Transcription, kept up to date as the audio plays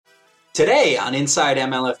Today on Inside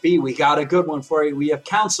MLFB, we got a good one for you. We have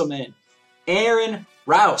Councilman Aaron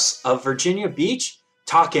Rouse of Virginia Beach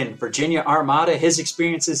talking Virginia Armada, his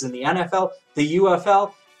experiences in the NFL, the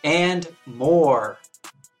UFL, and more.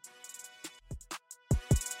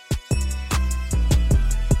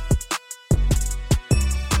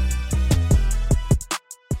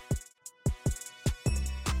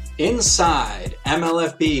 Inside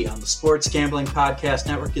MLFB on the Sports Gambling Podcast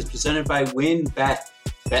Network is presented by WynnBET.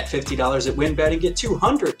 Bet $50 at WynnBET and get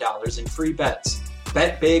 $200 in free bets.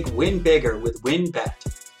 Bet big, win bigger with WynnBET.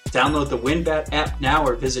 Download the WynnBET app now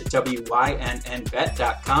or visit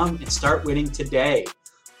wynnbet.com and start winning today.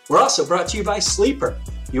 We're also brought to you by Sleeper.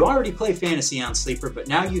 You already play fantasy on Sleeper, but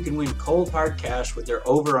now you can win cold hard cash with their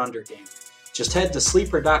over-under game. Just head to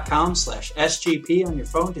sleeper.com/SGP on your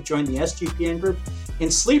phone to join the SGPN group,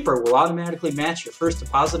 and Sleeper will automatically match your first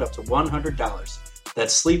deposit up to $100.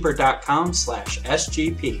 That's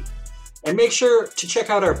sleeper.com/SGP. And make sure to check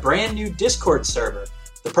out our brand new Discord server,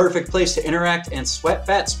 the perfect place to interact and sweat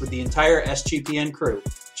bets with the entire SGPN crew.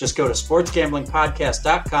 Just go to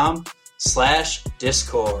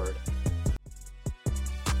sportsgamblingpodcast.com/Discord.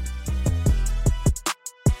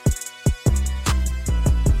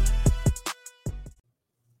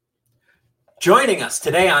 Joining us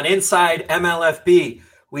today on Inside MLFB,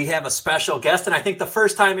 we have a special guest, and I think the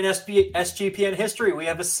first time in SGPN history, we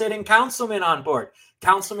have a sitting councilman on board.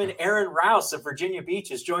 Councilman Aaron Rouse of Virginia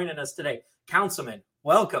Beach is joining us today. Councilman,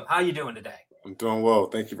 welcome. How are you doing today? I'm doing well.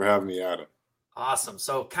 Thank you for having me, Adam. Awesome.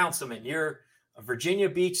 So, Councilman, you're a Virginia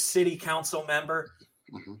Beach City Council member,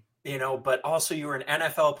 but also you were an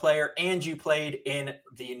NFL player, and you played in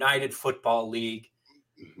the United Football League,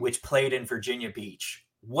 which played in Virginia Beach.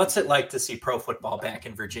 What's it like to see pro football back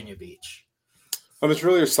in Virginia Beach? It's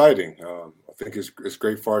really exciting. I think it's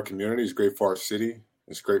great for our community. It's great for our city.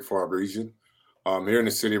 It's great for our region. Here in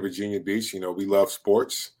the city of Virginia Beach, we love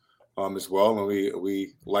sports as well, and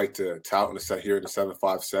we like to tout and set here in the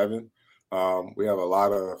 757. We have a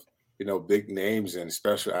lot of big names and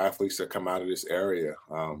special athletes that come out of this area.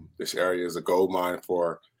 This area is a gold mine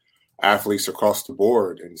for athletes across the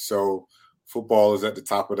board, and so football is at the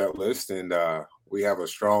top of that list. And we have a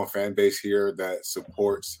strong fan base here that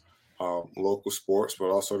supports local sports, but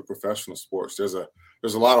also the professional sports. There's a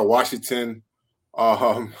lot of Washington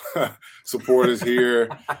supporters here,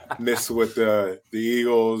 mixed with the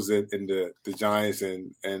Eagles and the Giants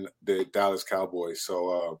and the Dallas Cowboys.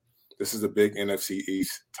 So this is a big NFC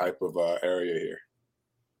East type of area here.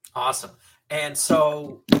 Awesome. And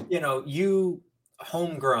so, you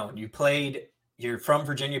homegrown, you're from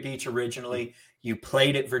Virginia Beach originally, you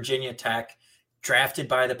played at Virginia Tech, drafted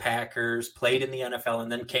by the Packers, played in the NFL,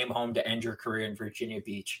 and then came home to end your career in Virginia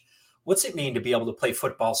Beach. What's it mean to be able to play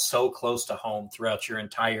football so close to home throughout your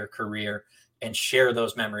entire career and share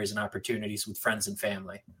those memories and opportunities with friends and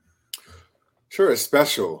family? Sure, it's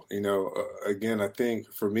special. Again, I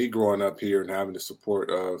think for me growing up here and having the support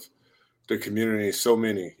of the community, so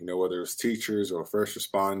many, whether it's teachers or first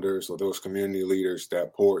responders or those community leaders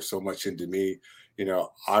that poured so much into me,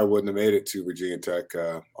 I wouldn't have made it to Virginia Tech.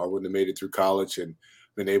 I wouldn't have made it through college and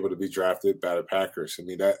been able to be drafted by the Packers. I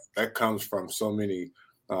mean, that comes from so many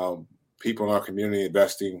people in our community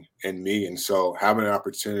investing in me. And so having an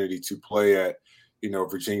opportunity to play at,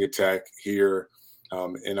 Virginia Tech here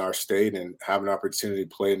in our state and have an opportunity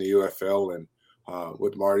to play in the UFL and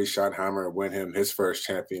with Marty Schottenheimer and win him his first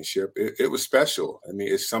championship, it was special. I mean,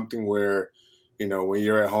 it's something where, when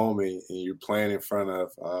you're at home and you're playing in front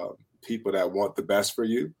of people that want the best for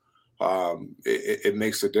you, it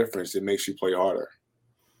makes a difference. It makes you play harder.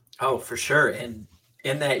 Oh, for sure. And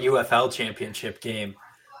in that UFL championship game,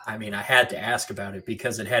 I mean, I had to ask about it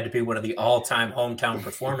because it had to be one of the all-time hometown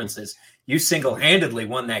performances. You single-handedly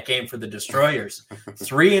won that game for the Destroyers.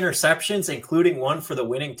 3 interceptions, including one for the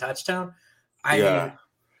winning touchdown. I mean,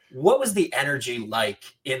 what was the energy like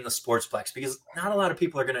in the Sportsplex? Because not a lot of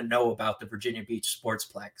people are going to know about the Virginia Beach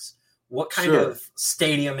Sportsplex. What kind of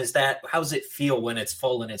stadium is that? How does it feel when it's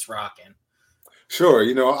full and it's rocking? Sure.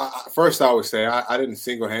 First I would say I didn't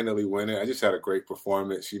single-handedly win it. I just had a great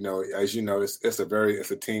performance. As you know, it's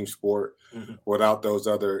a team sport. Mm-hmm. Without those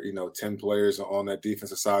other, 10 players on that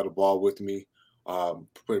defensive side of the ball with me,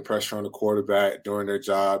 putting pressure on the quarterback, doing their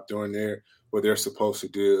job, doing what they're supposed to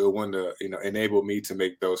do, it wouldn't enable me to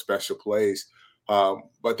make those special plays.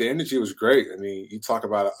 But the energy was great. I mean, you talk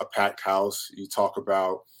about a packed house. You talk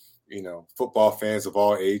about football fans of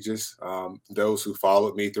all ages, those who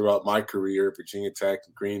followed me throughout my career, Virginia Tech,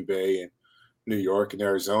 Green Bay, and New York and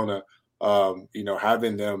Arizona,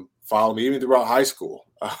 having them follow me even throughout high school,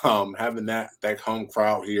 having that home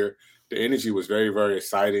crowd here, the energy was very, very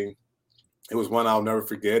exciting. It was one I'll never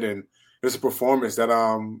forget. And, it's a performance that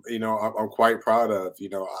I'm quite proud of.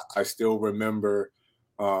 I still remember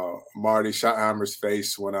Marty Schottenheimer's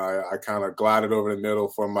face when I kind of glided over the middle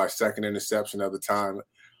for my second interception of the time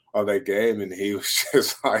of that game, and he was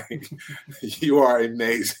just like, "You are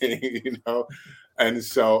amazing," And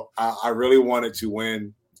so I really wanted to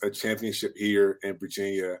win a championship here in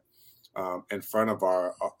Virginia, in front of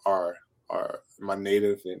my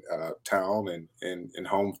native town and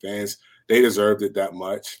home fans. They deserved it that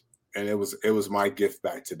much, and it was my gift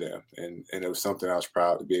back to them, and it was something I was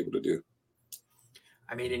proud to be able to do.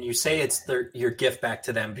 I mean, and you say it's your gift back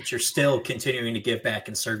to them, but you're still continuing to give back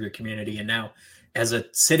and serve your community. And now, as a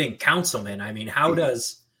sitting councilman, I mean, how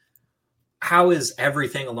is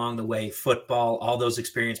everything along the way, football, all those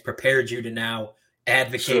experiences, prepared you to now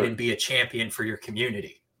advocate and be a champion for your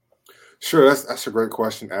community? Sure, that's a great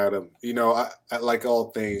question, Adam. I like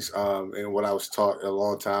all things, and what I was taught a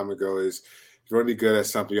long time ago is, if you want to be good at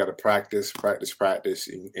something, you got to practice,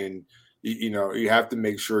 and you have to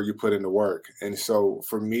make sure you put in the work. And so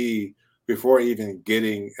for me, before even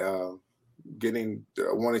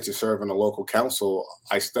wanting to serve in a local council,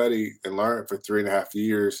 I studied and learned for 3.5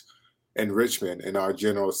 years in Richmond, in our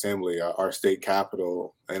General Assembly, our state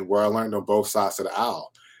capital, and where I learned on both sides of the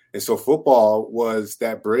aisle. And so football was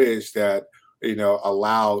that bridge that,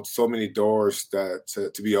 allowed so many doors to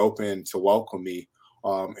be open to welcome me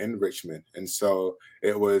in Richmond. And so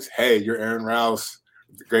it was, hey, you're Aaron Rouse,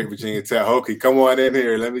 the great Virginia Tech Hokie. Come on in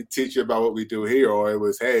here. Let me teach you about what we do here. Or it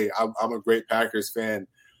was, hey, I'm a great Packers fan.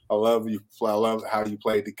 I love you. I love how you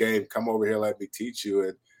played the game. Come over here. Let me teach you.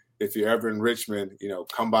 And if you're ever in Richmond,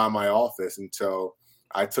 come by my office. And so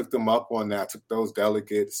I took them up on that. I took those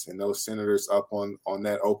delegates and those senators up on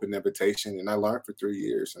that open invitation. And I learned for 3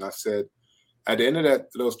 years. And I said, at the end of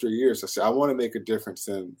those 3 years, I said, I want to make a difference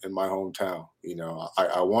in my hometown.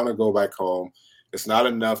 I want to go back home. It's not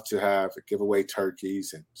enough to give away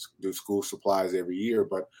turkeys and do school supplies every year,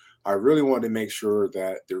 but I really wanted to make sure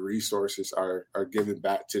that the resources are given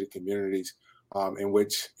back to the communities in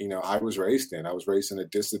which, I was raised in. I was raised in a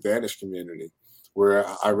disadvantaged community where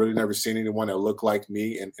I really never seen anyone that looked like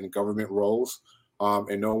me in government roles,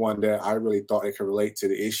 and no one that I really thought they could relate to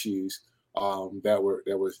the issues that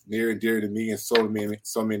was near and dear to me and so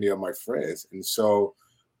many of my friends. And so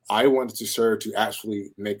I wanted to serve to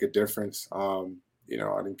actually make a difference. I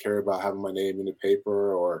didn't care about having my name in the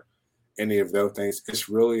paper or any of those things. It's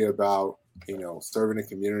really about, serving the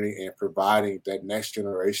community and providing that next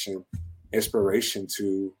generation inspiration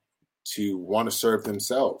to want to serve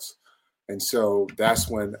themselves. And so that's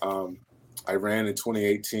when I ran in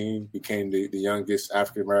 2018, became the youngest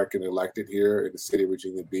African-American elected here in the city of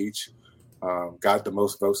Virginia Beach, got the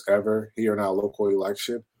most votes ever here in our local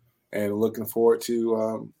election, and looking forward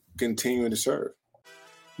to continuing to serve.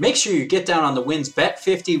 Make sure you get down on the Wynn's Bet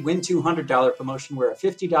 50, Win $200 promotion, where a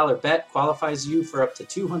 $50 bet qualifies you for up to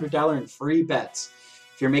 $200 in free bets.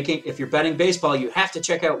 If you're betting baseball, you have to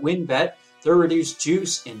check out WynnBET. Their reduced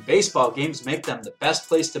juice in baseball games make them the best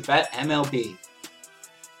place to bet MLB.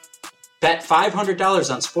 Bet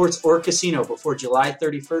 $500 on sports or casino before July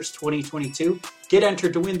 31st, 2022. Get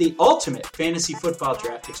entered to win the ultimate fantasy football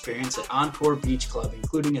draft experience at Encore Beach Club,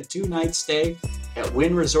 including a 2-night stay at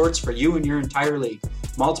Wynn Resorts for you and your entire league.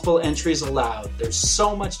 Multiple entries allowed. There's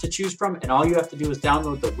so much to choose from, and all you have to do is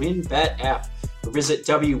download the WynnBET app or visit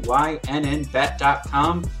wynnbet.com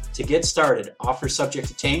to get started. Offer subject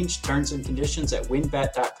to change. Terms and conditions at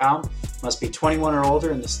wynnbet.com. Must be 21 or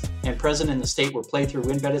older and present in the state where playthrough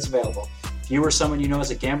WynnBET is available. If you or someone you know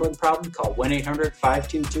has a gambling problem, call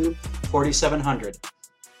 1-800-522-4700.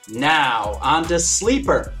 Now, on to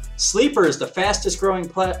Sleeper. Sleeper is the fastest growing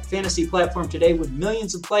fantasy platform today with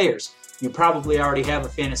millions of players. You probably already have a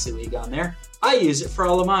fantasy league on there. I use it for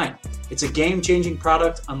all of mine. It's a game-changing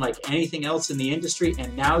product unlike anything else in the industry,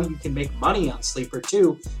 and now you can make money on Sleeper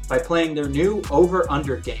too by playing their new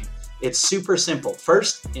over-under game. It's super simple.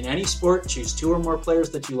 First, in any sport, choose 2 or more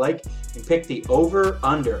players that you like and pick the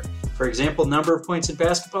over-under. For example, number of points in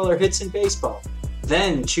basketball or hits in baseball.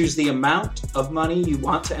 Then choose the amount of money you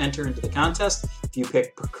want to enter into the contest. If you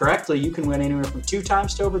pick correctly, you can win anywhere from 2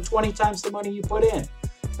 times to over 20 times the money you put in.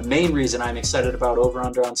 The main reason I'm excited about Over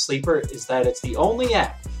Under on Sleeper is that it's the only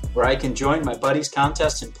app where I can join my buddies'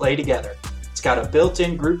 contests and play together. It's got a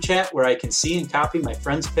built-in group chat where I can see and copy my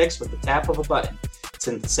friends' picks with the tap of a button. It's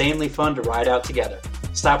insanely fun to ride out together.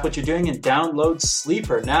 Stop what you're doing and download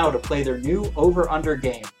Sleeper now to play their new Over Under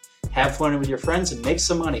game. Have fun with your friends and make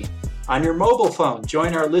some money. On your mobile phone,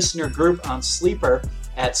 join our listener group on Sleeper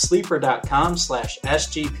at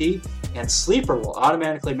sleeper.com/SGP, and Sleeper will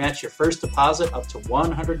automatically match your first deposit up to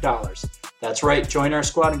 $100. That's right, join our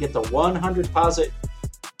squad and get the $100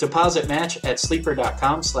 Deposit match at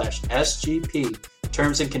sleeper.com/SGP.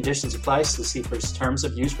 Terms and conditions apply. So Sleeper's terms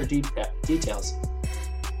of use for details.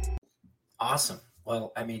 Awesome.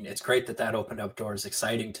 Well, I mean, it's great that opened up doors.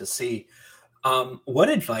 Exciting to see. What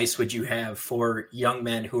advice would you have for young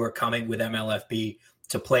men who are coming with MLFB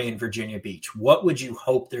to play in Virginia Beach? What would you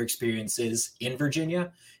hope their experience is in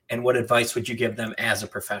Virginia, and what advice would you give them as a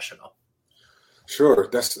professional? Sure.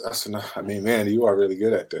 That's enough. I mean, man, you are really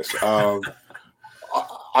good at this.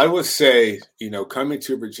 I would say, coming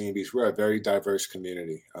to Virginia Beach, we're a very diverse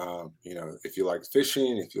community. If you like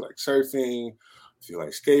fishing, if you like surfing, if you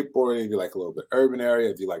like skateboarding, if you like a little bit urban area,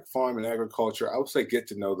 if you like farm and agriculture, I would say get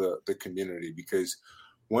to know the community, because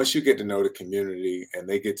once you get to know the community and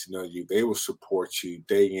they get to know you, they will support you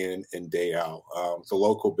day in and day out. The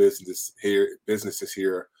local businesses here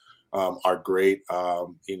are great.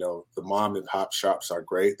 The mom and pop shops are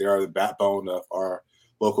great. They are the backbone of our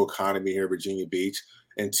local economy here in Virginia Beach.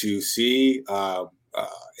 And to see,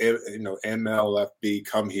 MLFB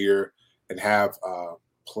come here and have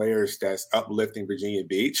players that's uplifting Virginia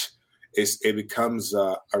Beach, it becomes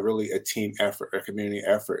a team effort, a community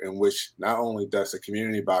effort, in which not only does the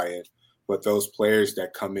community buy in, but those players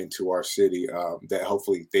that come into our city, that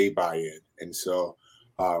hopefully they buy in. And so,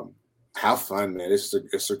 have fun, man. It's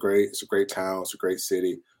a great town. It's a great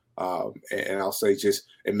city. And I'll say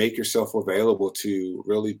and make yourself available to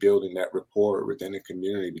really building that rapport within the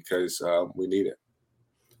community, because we need it.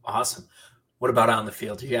 Awesome. What about on the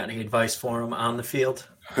field? You got any advice for them on the field?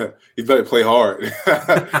 You better play hard.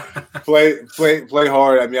 play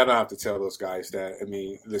hard. I mean, I don't have to tell those guys that. I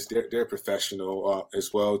mean, they're professional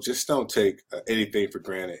as well. Just don't take anything for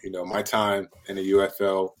granted. My time in the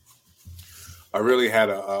UFL, I really had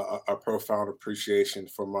a profound appreciation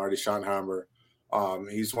for Marty Schottenheimer.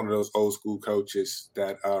 He's one of those old school coaches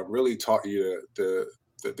that really taught you the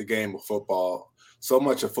game of football. So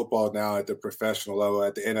much of football now at the professional level,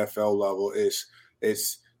 at the NFL level,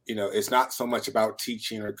 it's not so much about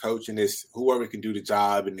teaching or coaching. It's whoever can do the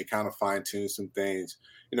job, and they kind of fine tune some things.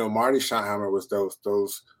 Marty Schottenheimer was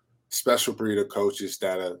those special breed of coaches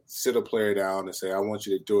that sit a player down and say, I want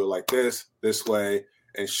you to do it like this way,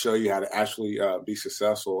 and show you how to actually be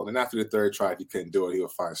successful. And then after the third try, if you couldn't do it, he'll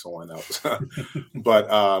find someone else. But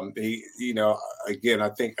again, I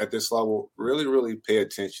think at this level, really, really pay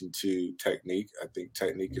attention to technique. I think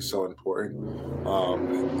technique is so important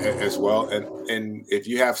as well. And if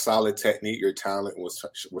you have solid technique, your talent will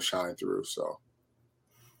shine through.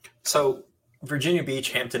 So Virginia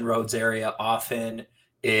Beach, Hampton Roads area often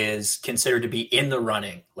is considered to be in the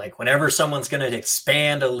running. Like whenever someone's going to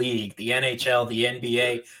expand a league, the NHL, the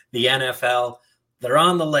NBA, the NFL, they're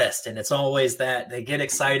on the list. And it's always that they get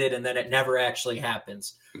excited and then it never actually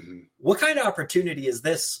happens. Mm-hmm. What kind of opportunity is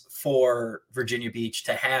this for Virginia Beach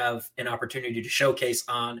to have an opportunity to showcase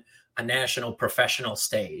on a national professional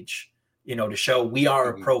stage, to show we are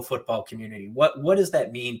a pro football community? What does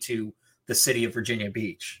that mean to the city of Virginia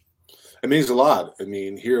Beach? It means a lot. I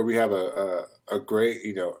mean, here we have a great,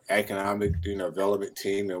 economic, development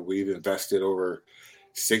team, and we've invested over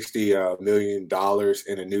 $60 million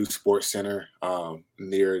in a new sports center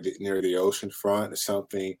near the ocean front. It's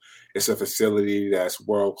a facility that's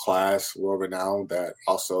world class, world renowned, that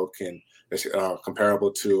also is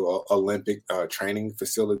comparable to Olympic training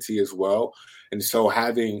facility as well. And so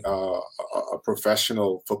having a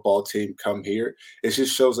professional football team come here, it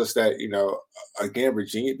just shows us that, again,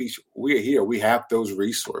 Virginia Beach, we're here. We have those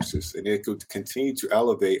resources, and it could continue to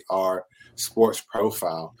elevate our sports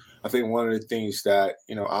profile. I think one of the things that,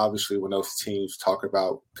 obviously when those teams talk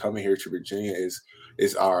about coming here to Virginia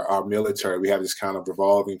is our military. We have this kind of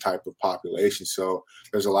revolving type of population. So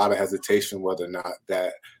there's a lot of hesitation whether or not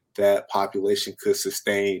that population could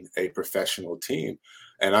sustain a professional team.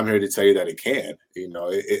 And I'm here to tell you that it can.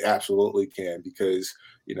 It absolutely can, because,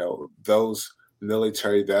 those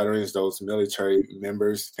military veterans, those military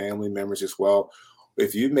members, family members as well,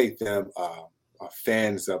 if you make them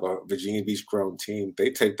fans of a Virginia Beach grown team,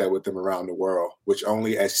 they take that with them around the world, which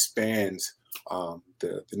only expands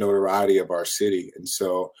the notoriety of our city. And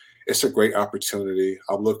so it's a great opportunity.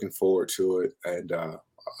 I'm looking forward to it, and I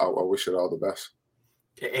wish it all the best.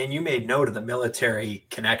 And you made note of the military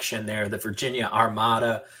connection there, the Virginia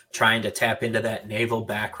Armada, trying to tap into that naval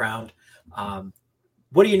background.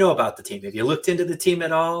 What do you know about the team? Have you looked into the team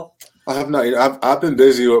at all? I have not. I've been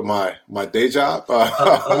busy with my day job.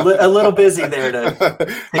 A little busy there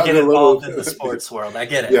to get involved in the sports world. I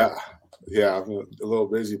get it. Yeah, I'm a little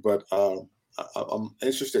busy, but I'm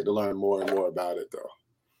interested to learn more and more about it, though.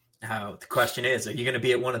 Now, the question is, are you going to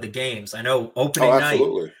be at one of the games? I know opening night,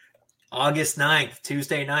 August 9th,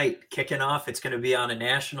 Tuesday night, kicking off. It's going to be on a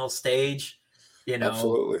national stage.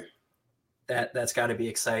 Absolutely. That's got to be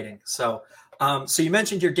exciting. So, so you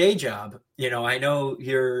mentioned your day job. I know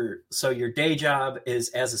your day job is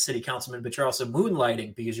as a city councilman, but you're also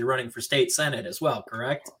moonlighting because you're running for state senate as well,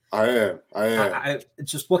 correct? I am. I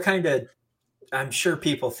just what kind of? I'm sure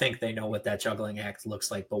people think they know what that juggling act looks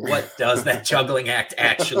like, but what does that juggling act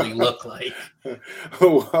actually look like?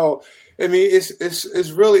 Well, I mean,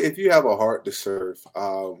 it's really, if you have a heart to serve.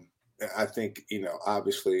 I think,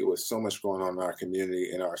 obviously with so much going on in our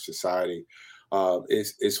community, in our society,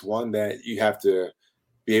 it's one that you have to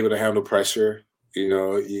be able to handle pressure.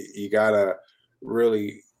 You gotta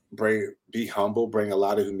really be humble, bring a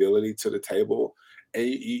lot of humility to the table, and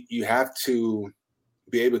you have to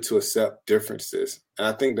be able to accept differences. And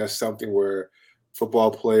I think that's something where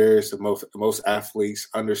football players, most athletes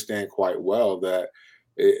understand quite well, that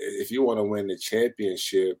if you want to win the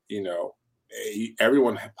championship,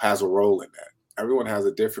 everyone has a role in that. Everyone has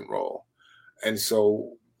a different role. And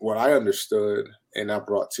so what I understood and I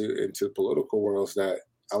brought into the political world is that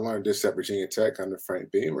I learned this at Virginia Tech under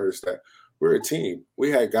Frank Beamer, is that we're a team. We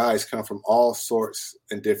had guys come from all sorts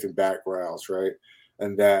and different backgrounds, right?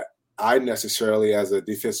 And that I necessarily, as a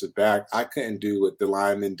defensive back, I couldn't do what the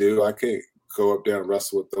linemen do. I can't go up there and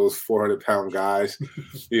wrestle with those 400-pound guys.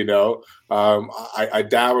 I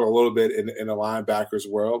dabbled a little bit in the linebackers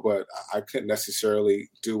world, but I couldn't necessarily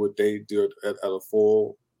do what they do at a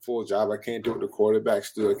full job. I can't do what the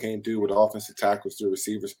quarterbacks do. I can't do what offensive tackles do,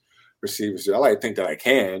 receivers do. I like to think that I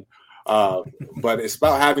can, but it's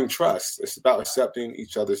about having trust. It's about accepting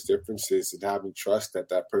each other's differences and having trust that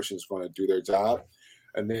that person is going to do their job,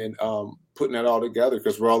 and then putting that all together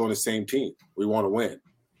because we're all on the same team. We want to win.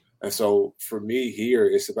 And so for me here,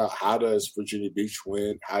 it's about how does Virginia Beach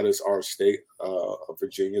win? How does our state of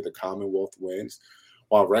Virginia, the Commonwealth, wins,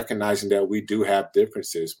 while recognizing that we do have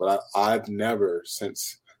differences. But I've never,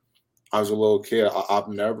 since I was a little kid, I've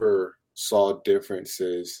never saw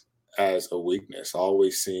differences as a weakness. I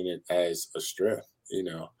always seen it as a strength,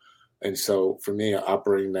 And so for me, I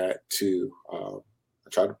bring that to, I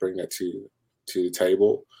try to bring that to the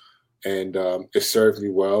table. And it served me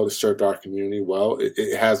well. It served our community well.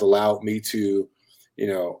 It has allowed me to,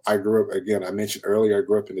 I grew up, again, I mentioned earlier, I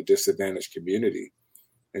grew up in a disadvantaged community.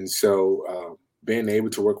 And so being able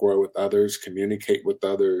to work well with others, communicate with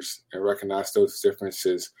others, and recognize those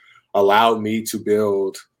differences allowed me to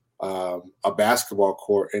build a basketball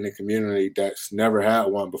court in a community that's never had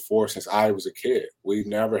one before since I was a kid. We've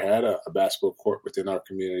never had a basketball court within our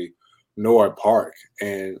community, nor a park.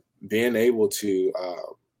 And being able to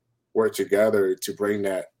work together to bring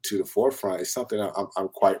that to the forefront is something I'm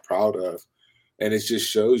quite proud of. And it just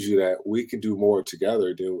shows you that we can do more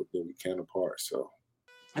together than we can apart. So,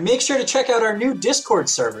 and make sure to check out our new Discord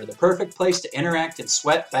server, the perfect place to interact and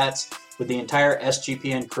sweat bets with the entire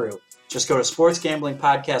SGPN crew. Just go to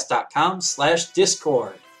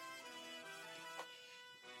sportsgamblingpodcast.com/Discord.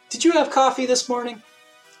 Did you have coffee this morning?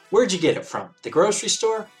 Where'd you get it from? The grocery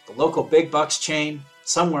store? The local big bucks chain?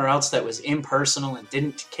 Somewhere else that was impersonal and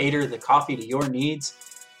didn't cater the coffee to your needs?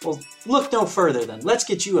 Well, look no further than let's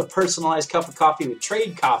get you a personalized cup of coffee with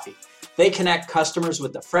Trade Coffee. They connect customers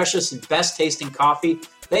with the freshest and best tasting coffee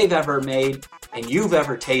they've ever made and you've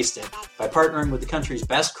ever tasted by partnering with the country's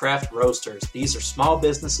best craft roasters. These are small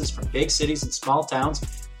businesses from big cities and small towns.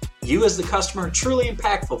 You as the customer are truly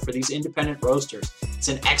impactful for these independent roasters. It's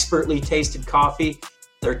an expertly tasted coffee.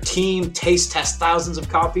 Their team taste tests thousands of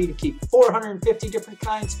coffee to keep 450 different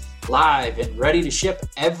kinds live and ready to ship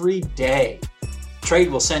every day.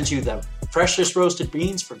 Trade will send you the freshest roasted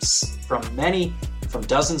beans from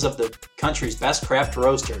dozens of the country's best craft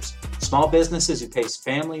roasters. Small businesses who pay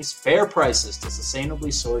families fair prices to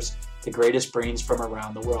sustainably source the greatest beans from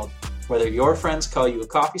around the world. Whether your friends call you a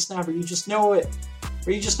coffee snob or you just know it,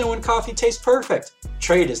 or you just know when coffee tastes perfect,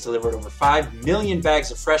 Trade has delivered over 5 million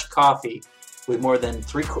bags of fresh coffee with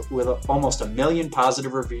almost 1 million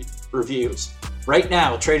positive reviews. Right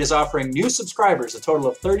now, Trade is offering new subscribers a total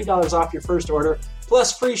of $30 off your first order,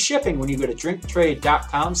 plus free shipping when you go to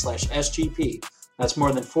drinktrade.com/SGP. That's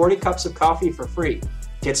more than 40 cups of coffee for free.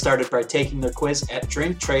 Get started by taking their quiz at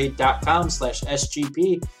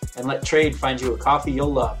drinktrade.com/SGP and let Trade find you a coffee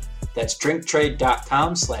you'll love. That's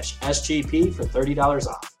drinktrade.com/SGP for $30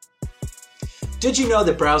 off. Did you know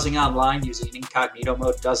that browsing online using incognito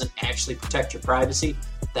mode doesn't actually protect your privacy?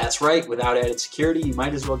 That's right, without added security, you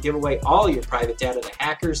might as well give away all your private data to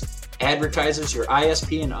hackers, advertisers, your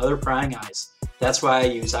ISP, and other prying eyes. That's why I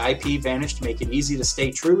use IPVanish to make it easy to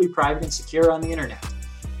stay truly private and secure on the internet.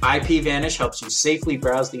 IPVanish helps you safely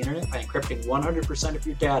browse the internet by encrypting 100% of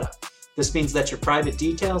your data. This means that your private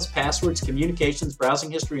details, passwords, communications,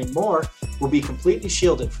 browsing history, and more will be completely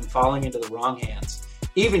shielded from falling into the wrong hands.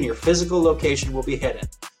 Even your physical location will be hidden.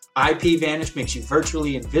 IPVanish makes you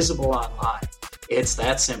virtually invisible online. It's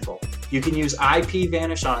that simple. You can use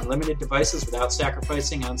IPVanish on unlimited devices without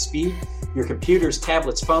sacrificing on speed, your computers,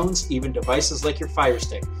 tablets, phones, even devices like your Fire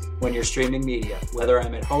Stick when you're streaming media. Whether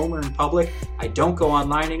I'm at home or in public, I don't go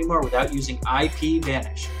online anymore without using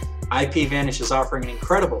IPVanish. IPVanish is offering an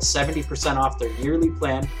incredible 70% off their yearly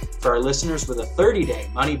plan for our listeners with a 30-day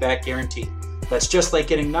money-back guarantee. That's just like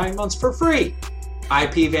getting 9 months for free.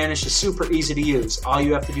 IPVanish is super easy to use. All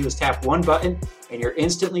you have to do is tap one button and you're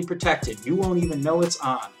instantly protected. You won't even know it's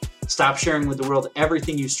on. Stop sharing with the world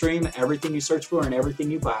everything you stream, everything you search for, and everything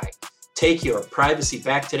you buy. Take your privacy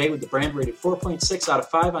back today with the brand rated 4.6 out of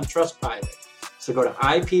 5 on Trustpilot. So go to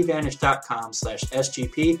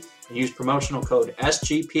ipvanish.com/SGP and use promotional code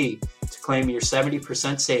SGP to claim your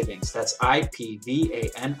 70% savings. That's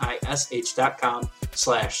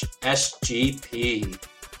ipvanish.com/SGP.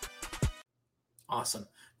 Awesome.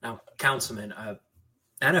 Now, Councilman,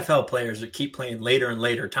 NFL players that keep playing later and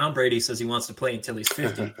later. Tom Brady says he wants to play until he's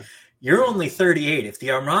 50. You're only 38. If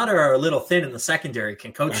the Armada are a little thin in the secondary,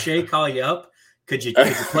 can Coach Shea call you up? Could you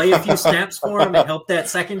play a few snaps for him and help that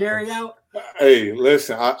secondary out? Hey,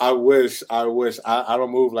 listen, I wish I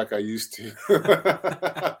don't move like I used to.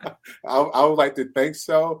 I would like to think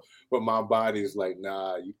so, but my body's like,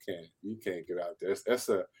 nah, you can't get out there. That's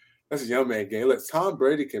a young man game. Look, Tom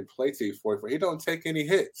Brady can play till he's 44. He don't take any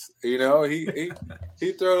hits. You know, he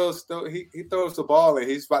throws the ball and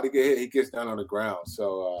he's about to get hit. He gets down on the ground.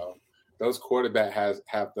 So those quarterbacks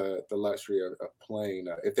have the luxury of playing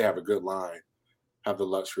if they have a good line, have the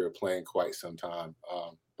luxury of playing quite some time.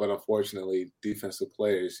 But unfortunately, defensive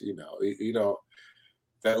players, you know,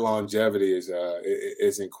 that longevity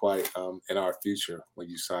isn't quite in our future when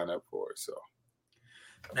you sign up for it. So.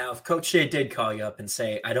 Now, if Coach Shea did call you up and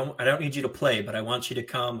say, I don't need you to play, but I want you to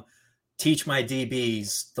come teach my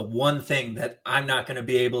DBs the one thing that I'm not going to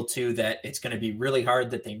be able to, that it's going to be really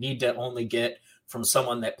hard, that they need to only get from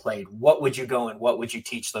someone that played, what would you go and what would you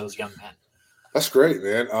teach those young men? That's great,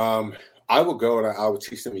 man. I would go and I would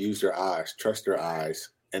teach them to use their eyes, trust their eyes,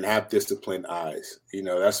 and have disciplined eyes. You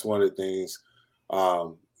know, that's one of the things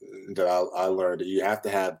that I learned, that you have to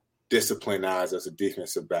have disciplined eyes as a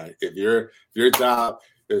defensive back. If your job,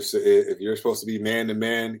 if you're supposed to be man to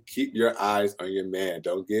man, keep your eyes on your man.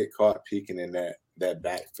 Don't get caught peeking in that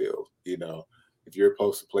backfield. You know, if you're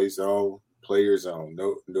supposed to play zone, play your zone.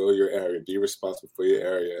 Know your area. Be responsible for your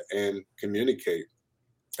area and communicate.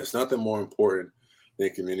 There's nothing more important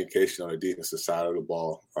than communication on the defensive side of the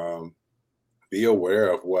ball. Be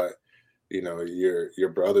aware of what your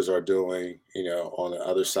brothers are doing, on the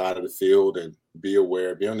other side of the field, and be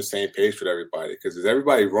aware, be on the same page with everybody, because if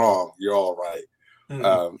everybody wrong, you're all right.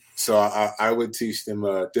 Mm-hmm. So I would teach them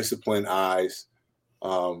disciplined eyes,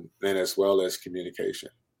 and as well as communication.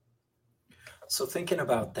 So thinking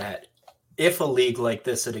about that, if a league like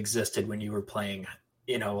this had existed when you were playing,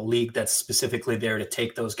 a league that's specifically there to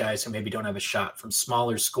take those guys who maybe don't have a shot from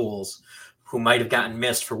smaller schools who might have gotten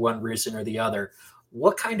missed for one reason or the other,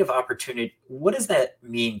 what kind of opportunity, what does that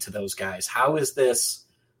mean to those guys? How is this,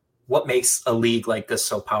 what makes a league like this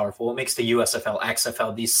so powerful? What makes the USFL,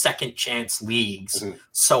 XFL, these second chance leagues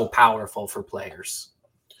so powerful for players?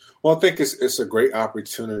 Well, I think it's a great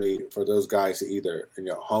opportunity for those guys to either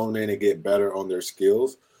hone in and get better on their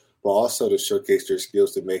skills, but also to showcase their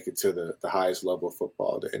skills to make it to the highest level of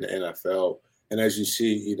football in the NFL. And as you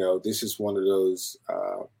see, this is one of those,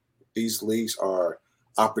 these leagues are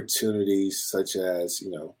opportunities such as,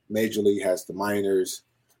 Major League has the minors,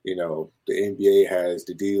 the NBA has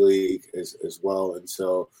the D League as well. And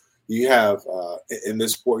so you have, in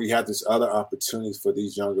this sport, you have this other opportunities for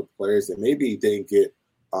these younger players that maybe didn't get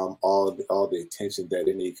all the attention that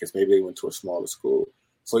they need because maybe they went to a smaller school.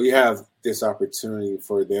 So you have this opportunity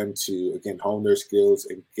for them to, again, hone their skills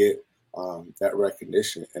and get that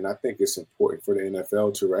recognition. And I think it's important for the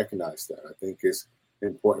NFL to recognize that. I think it's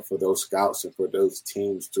important for those scouts and for those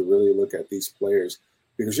teams to really look at these players,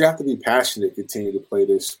 because you have to be passionate to continue to play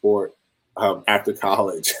this sport after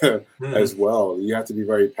college as well. You have to be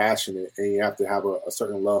very passionate, and you have to have a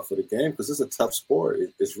certain love for the game, because it's a tough sport.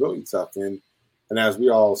 It's really tough. And as we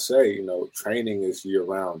all say, training is year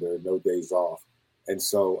round. There are no days off. And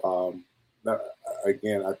so,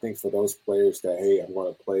 again, I think for those players that, hey, I'm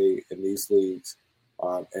going to play in these leagues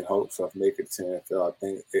in hopes of making it to the NFL, I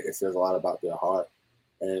think it says a lot about their heart.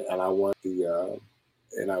 And I want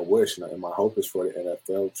and I wish, and my hope is for the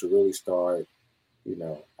NFL to really start,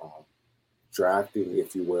 drafting,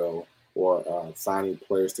 if you will, or signing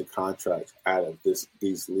players to contracts out of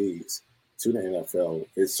these leagues to the NFL,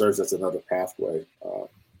 it serves as another pathway to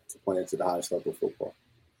playing to the highest level of football.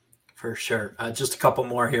 For sure. Just a couple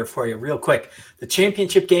more here for you real quick. The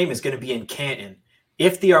championship game is going to be in Canton.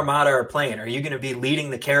 If the Armada are playing, are you going to be leading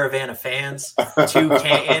the caravan of fans to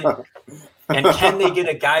Canton? And can they get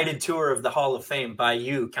a guided tour of the Hall of Fame by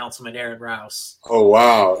you, Councilman Aaron Rouse? Oh,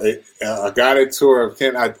 wow. A guided tour of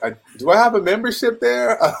Canton. Do I have a membership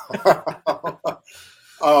there?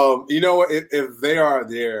 You know what? If they are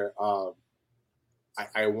there,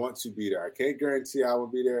 I want to be there. I can't guarantee I will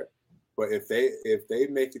be there. But if they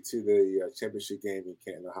make it to the championship game in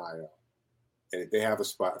Canton, Ohio, and if they have a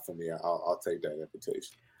spot for me, I'll take that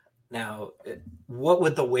invitation. Now, what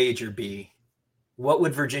would the wager be? What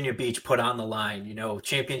would Virginia Beach put on the line? You know,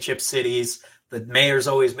 championship cities, the mayors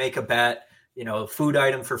always make a bet, you know, food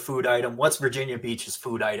item for food item. What's Virginia Beach's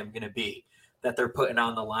food item going to be that they're putting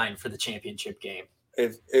on the line for the championship game?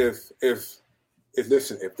 If they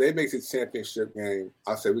make the championship game,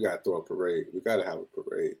 I'll say we got to throw a parade. We got to have a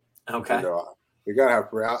parade. Okay. You know, we got to have a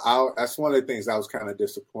parade. That's one of the things I was kind of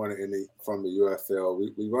disappointed from the UFL.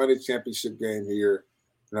 We run the championship game here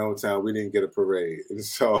in hometown. We didn't get a parade. And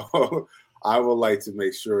so I would like to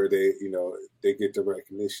make sure they get the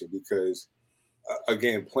recognition because,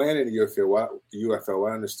 again, playing in the UFL,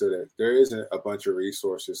 I understood that there isn't a bunch of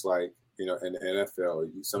resources like, you know, in the NFL.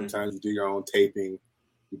 Sometimes you do your own taping,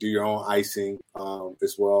 you do your own icing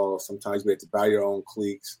as well. Sometimes you have to buy your own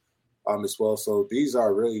cleats as well. So these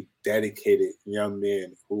are really dedicated young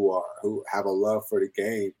men who have a love for the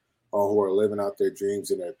game or who are living out their dreams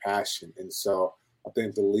and their passion. And so I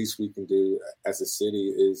think the least we can do as a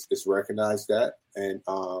city is recognize that and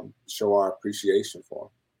show our appreciation for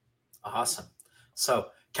them. Awesome. So,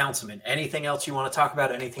 Councilman, anything else you want to talk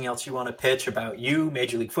about? Anything else you want to pitch about you,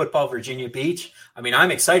 Major League Football, Virginia Beach? I mean,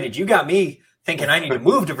 I'm excited. You got me thinking I need to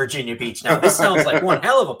move to Virginia Beach now. This sounds like one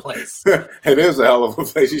hell of a place. It is a hell of a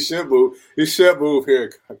place. You should move. You should move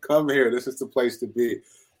here. Come here. This is the place to be.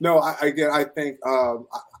 No, I think all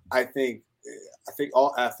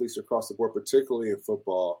athletes across the board, particularly in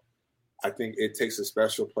football, I think it takes a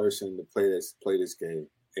special person to play this game.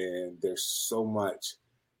 And there's so much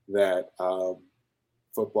that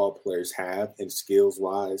football players have and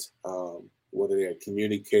skills-wise, whether they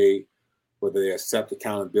communicate, whether they accept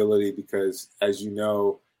accountability, because as you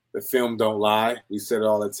know, the film don't lie. We said it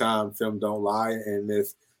all the time, film don't lie. And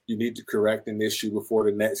if you need to correct an issue before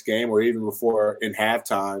the next game or even before in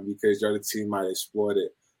halftime because the other team might exploit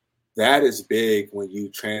it, that is big when you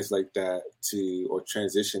translate that to or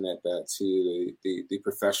transition that to the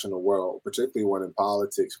professional world, particularly one in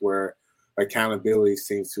politics where accountability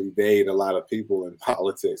seems to evade a lot of people in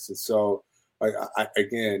politics. And so,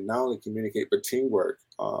 again, not only communicate, but teamwork.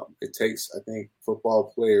 It takes, I think,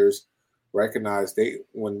 football players recognize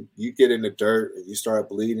when you get in the dirt and you start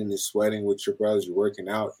bleeding and sweating with your brothers, you're working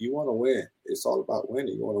out, you want to win. It's all about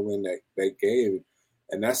winning. You want to win that game.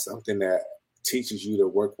 And that's something that teaches you to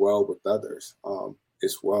work well with others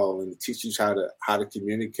as well. And it teaches you how to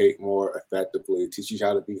communicate more effectively. It teaches you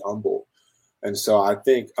how to be humble. And so I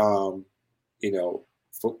think,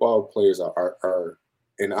 football players are,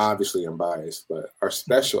 and obviously I'm biased, but are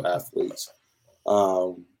special athletes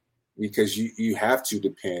because you have to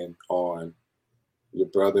depend on your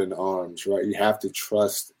brother in arms, right? You have to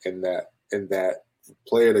trust in that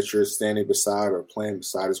player that you're standing beside or playing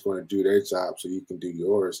beside is going to do their job so you can do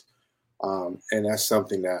yours. And that's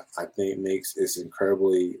something that I think makes it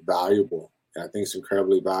incredibly valuable. And I think it's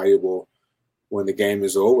incredibly valuable when the game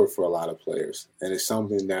is over for a lot of players. And it's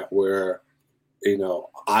something that where,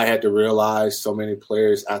 I had to realize so many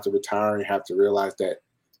players after retiring have to realize that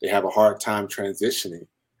they have a hard time transitioning.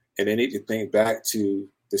 And they need to think back to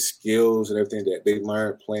the skills and everything that they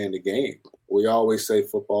learned playing the game. We always say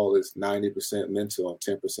football is 90% mental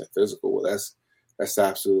and 10% physical. Well, that's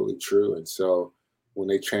absolutely true. And so when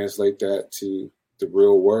they translate that to the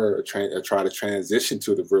real world or try to transition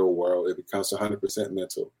to the real world, it becomes 100%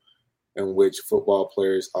 mental, in which football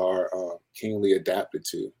players are keenly adapted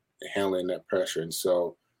to and handling that pressure. And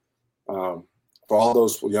so for all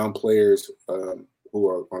those young players who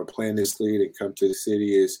are going to play in this league and come to the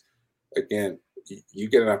city is, again, you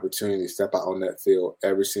get an opportunity to step out on that field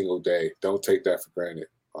every single day. Don't take that for granted.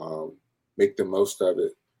 Make the most of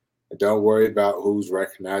it. And don't worry about who's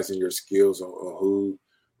recognizing your skills or who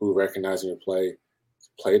recognizing your play.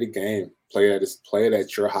 Play the game. Play it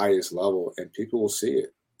at your highest level, and people will see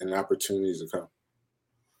it and opportunities will come.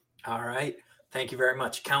 All right. Thank you very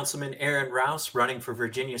much. Councilman Aaron Rouse, running for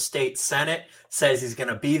Virginia State Senate, says he's going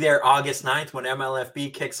to be there August 9th when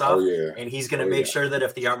MLFB kicks off. Oh, yeah. And he's going to make sure that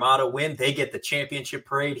if the Armada win, they get the championship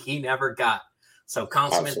parade he never got. So,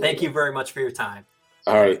 Councilman, Absolutely. Thank you very much for your time.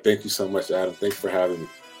 All right. Thank you so much, Adam. Thanks for having me.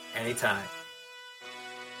 Anytime.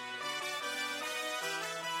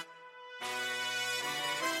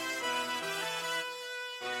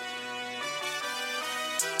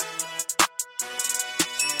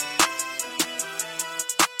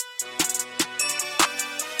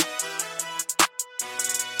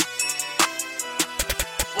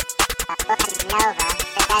 Nova.